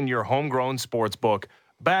Interaction, your homegrown sports book.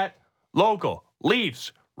 Bet local.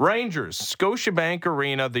 Leafs, Rangers, Scotiabank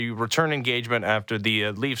Arena, the return engagement after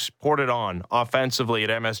the Leafs poured it on offensively at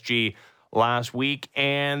MSG last week.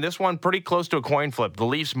 And this one pretty close to a coin flip. The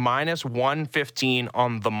Leafs minus 115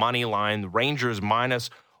 on the money line. The Rangers minus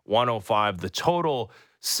 105. The total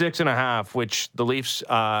 6.5, which the Leafs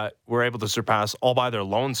were able to surpass all by their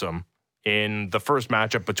lonesome in the first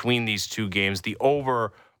matchup between these two games. The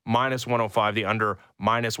over minus 105, the under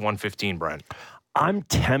minus 115, Brent. I'm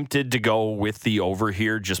tempted to go with the over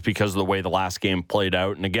here just because of the way the last game played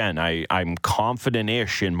out. And again, I'm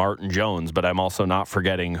confident-ish in Martin Jones, but I'm also not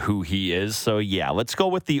forgetting who he is. So, yeah, let's go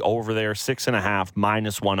with the over there, 6.5,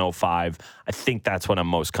 minus 105. I think that's what I'm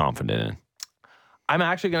most confident in. I'm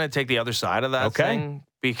actually going to take the other side of that thing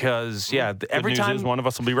because, every time one of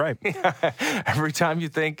us will be right. Every time you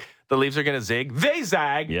think the Leafs are going to zig, they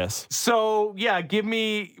zag. Yes. So, give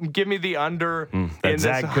me the under. That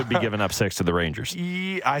zag could be giving up 6 to the Rangers.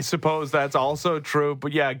 I suppose that's also true.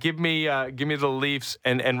 But, give me the Leafs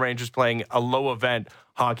and Rangers playing a low-event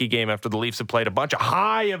hockey game after the Leafs have played a bunch of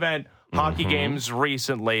high-event hockey games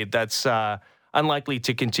recently. That's unlikely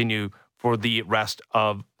to continue for the rest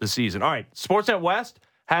of the season. All right, Sportsnet West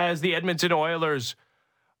has the Edmonton Oilers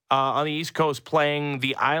on the East Coast playing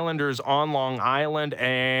the Islanders on Long Island,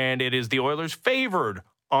 and it is the Oilers favored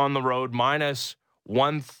on the road, minus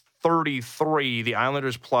 133. The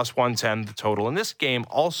Islanders plus 110, the total. In this game,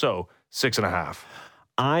 also 6.5.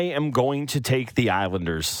 I am going to take the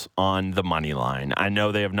Islanders on the money line. I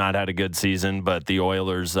know they have not had a good season, but the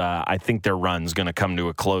Oilers, I think their run's going to come to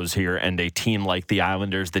a close here, and a team like the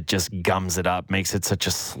Islanders that just gums it up, makes it such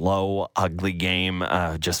a slow, ugly game,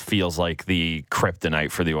 just feels like the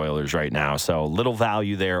kryptonite for the Oilers right now. So little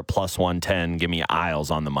value there, plus 110. Give me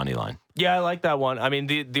Isles on the money line. Yeah, I like that one. I mean,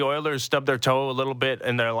 the Oilers stubbed their toe a little bit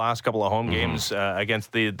in their last couple of home games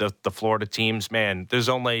against the Florida teams. Man, there's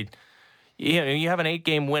only... you have an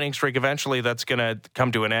 8-game winning streak. Eventually, that's going to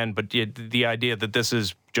come to an end. But the idea that this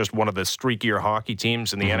is just one of the streakier hockey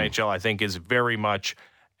teams in the NHL, I think, is very much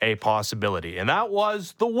a possibility. And that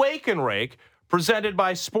was the Wake and Rake, presented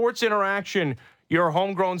by Sports Interaction, your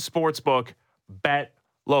homegrown sports book. Bet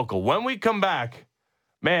local. When we come back,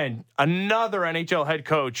 man, another NHL head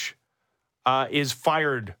coach is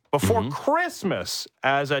fired before Christmas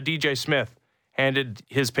as DJ Smith handed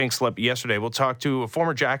his pink slip yesterday. We'll talk to a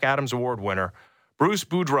former Jack Adams Award winner, Bruce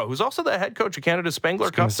Boudreau, who's also the head coach of Canada's Spengler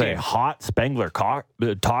Cup team. Hot Spengler talk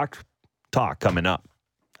coming up.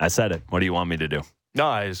 I said it. What do you want me to do? No,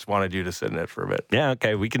 I just wanted you to sit in it for a bit. Yeah,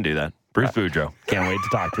 okay, we can do that. Bruce Boudreau. Can't wait to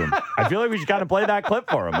talk to him. I feel like we should kind of play that clip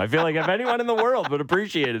for him. I feel like if anyone in the world would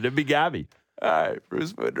appreciate it, it'd be Gabby. All right,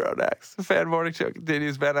 Bruce Boudreau next. The Fan Morning Show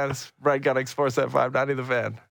continues. Ben Adams, Bright Gunning, Sportsnet 590 The Fan.